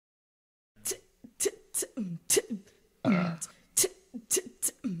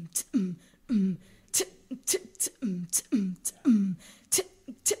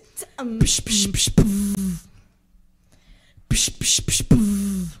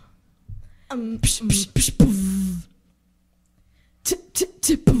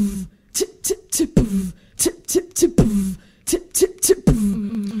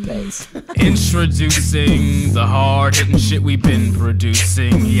Introducing the hard-hitting shit we've been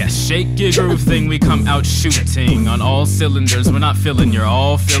producing. Yes, shake your groove thing, we come out shooting on all cylindars. We're not filling your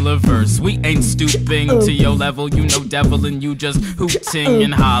all filler verse. We ain't stooping to your level, you know devil, and you just hooting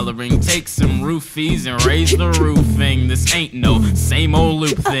and hollering. Take some roofies and raise the roofing. This ain't no same old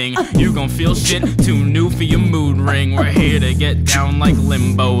loop thing. You gon' feel shit too new for your mood ring. We're here to get down like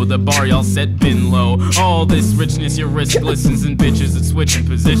limbo. The bar y'all set been low. All this richness, your wrist glistens and bitches that switching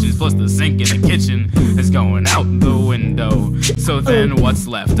positions. Plus the sink in the kitchen is going out the window. So then what's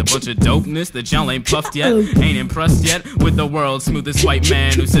left? A bunch of dopeness that y'all ain't puffed yet. Ain't impressed yet with the world's smoothest white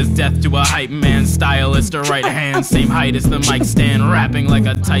man who says death to a hype man. Stylist or right hand, same height as the mic stand, rapping like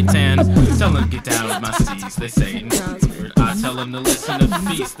a titan. Tell him get down with my steez, they say no, it's weird. I tell him to listen to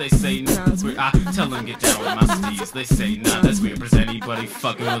feast, they say no, it's weird. I tell him get down with my steez, they say nah, that's weird. Is anybody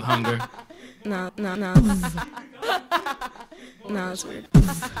fucking with hunger? No. No, it's weird. No,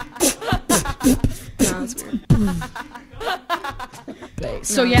 it's weird.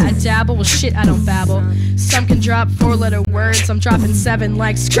 So yeah, I dabble with shit I don't babble. Some can drop 4-letter words, I'm dropping 7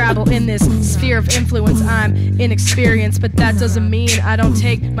 like Scrabble. In this sphere of influence I'm inexperienced, but that doesn't mean I don't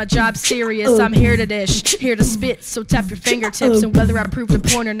take my job serious. I'm here to dish, here to spit, so tap your fingertips. And whether I proved a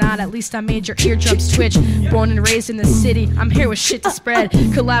point or not, at least I made your eardrums twitch. Born and raised in the city, I'm here with shit to spread.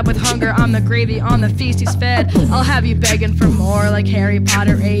 Collab with hunger, I'm the gravy on the feast he's fed. I'll have you begging for more like Harry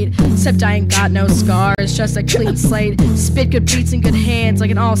Potter 8. Except I ain't got no scars, just a clean slate. Spit good beats in good hands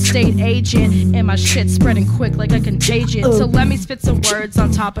like an all-state agent. And my shit spreading quick like a contagion. So let me spit some words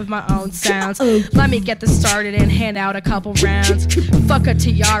on top of my own sounds. Let me get this started and hand out a couple rounds. Fuck a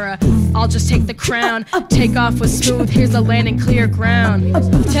tiara, I'll just take the crown. Take off with smooth, here's the landing clear ground.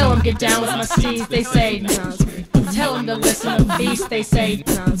 Tell them get down with my steez, they say no. Tell them to listen to feast, they say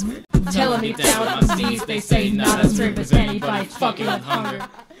no. Tell them get down with my steez, they say not as rip as anybody fucking with hunger.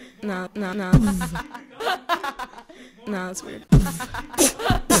 No. No, it's weird. No,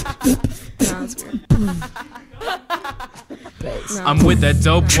 it's weird. I'm with that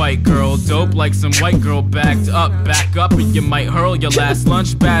dope white girl, dope like some white girl. Back up, or you might hurl your last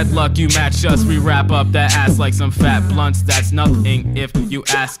lunch. Bad luck, you match us, we wrap up that ass like some fat blunts. That's nothing if you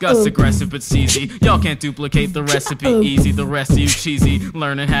ask us. Aggressive but sleazy, y'all can't duplicate the recipe easy. The rest of you cheesy,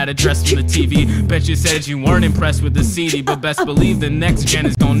 learning how to dress from the TV. Bet you said you weren't impressed with the CD, but best believe the next gen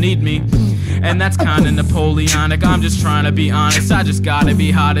is gonna need me. And that's kinda Napoleonic, I'm just trying to be honest. I just gotta be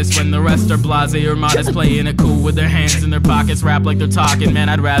hottest when the rest are blasé or modest. Playing it cool with their hands in their pockets, rap like they're talking. Man,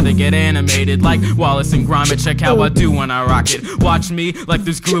 I'd rather get animated like Wallace and Gromit. Check how I do when I rock it. Watch me like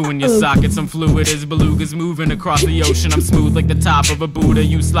there's glue in your sockets. I'm fluid as belugas moving across the ocean. I'm smooth like the top of a Buddha.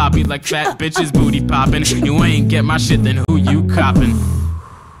 You sloppy like fat bitches booty popping. You ain't get my shit, then who you copping?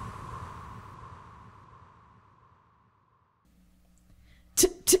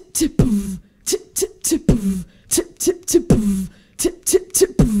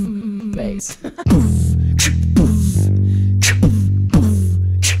 Bass.